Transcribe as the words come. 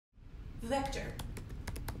Vector.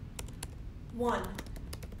 1.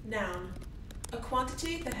 Noun. A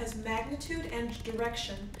quantity that has magnitude and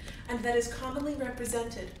direction, and that is commonly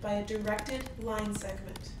represented by a directed line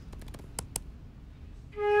segment.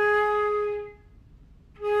 2.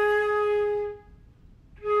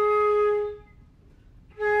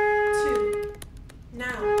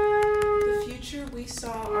 Noun. The future we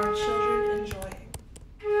saw our children enjoying.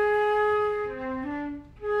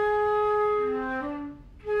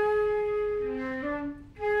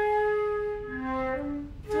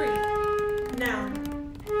 3. Noun.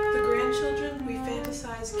 The grandchildren we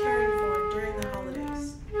fantasize caring for during the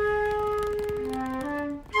holidays.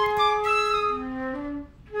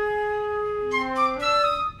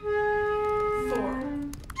 4.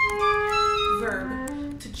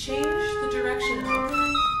 Verb. To change the direction of,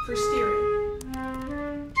 for steering.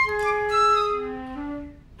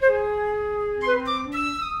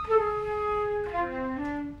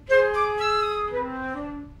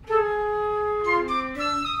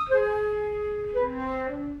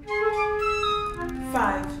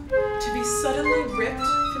 5. To be suddenly ripped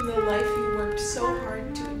from the life you worked so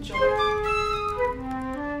hard to enjoy.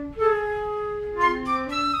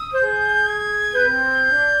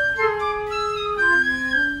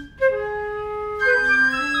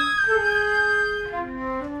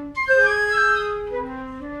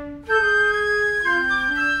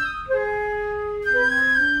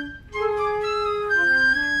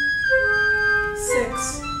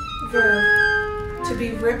 6. Verb. To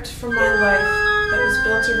be ripped from my life that was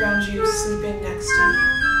built around you sleeping next to me.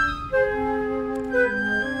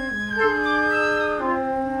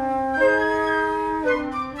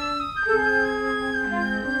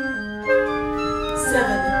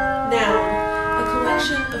 7. Noun. A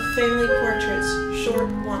collection of family portraits, short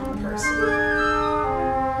one person.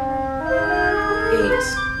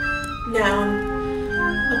 8. Noun.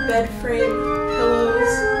 A bed frame,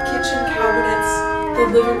 pillows, kitchen cabinets, the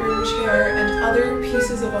living room chair, and other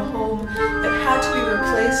pieces of a home that had to be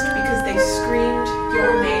replaced because they screamed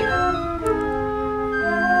your name.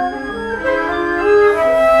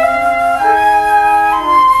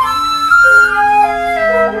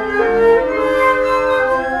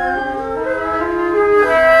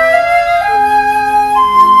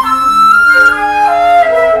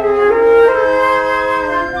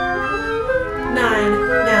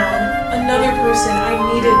 9. Noun. Another person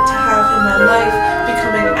I needed to have in my life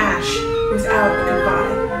becoming ash without a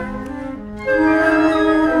goodbye.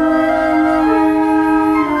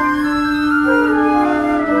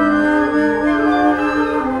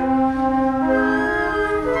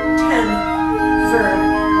 10. Verb.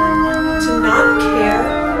 To not care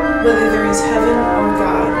whether there is heaven or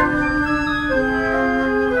God.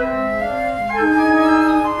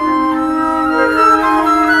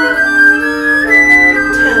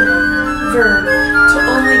 10. Verb. To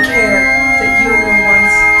only care that you were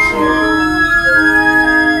once here.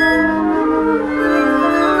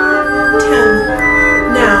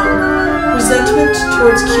 10. Noun. Resentment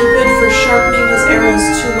towards Cupid for sharpening his arrows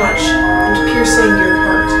too much and piercing your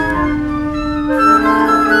heart.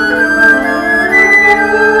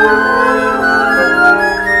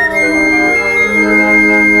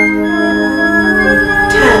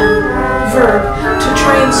 10. Verb. To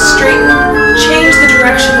try and change the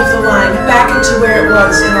direction of the line back into where it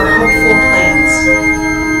was in our hopeful plans.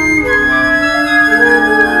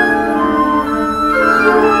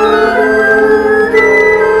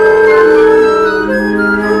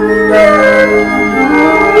 11.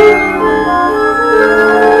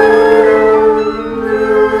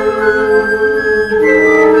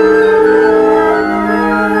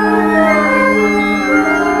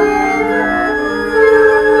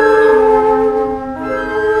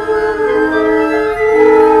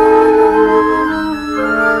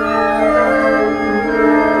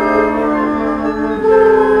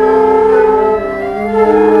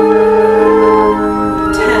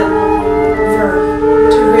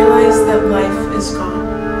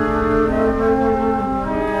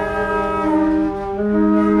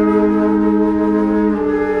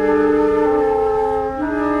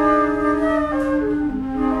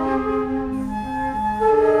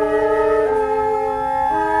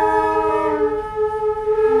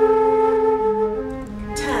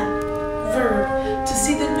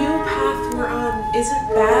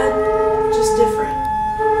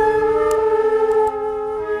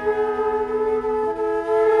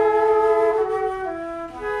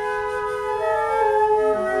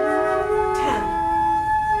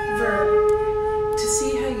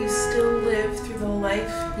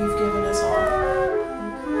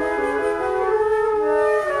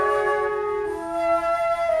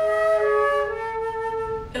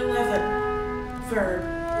 Verb,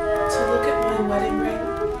 to look at my wedding ring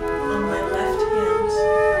on my left hand,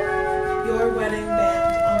 your wedding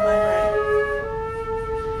band on my right,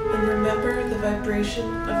 and remember the vibration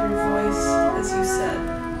of your voice as you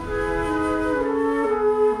said,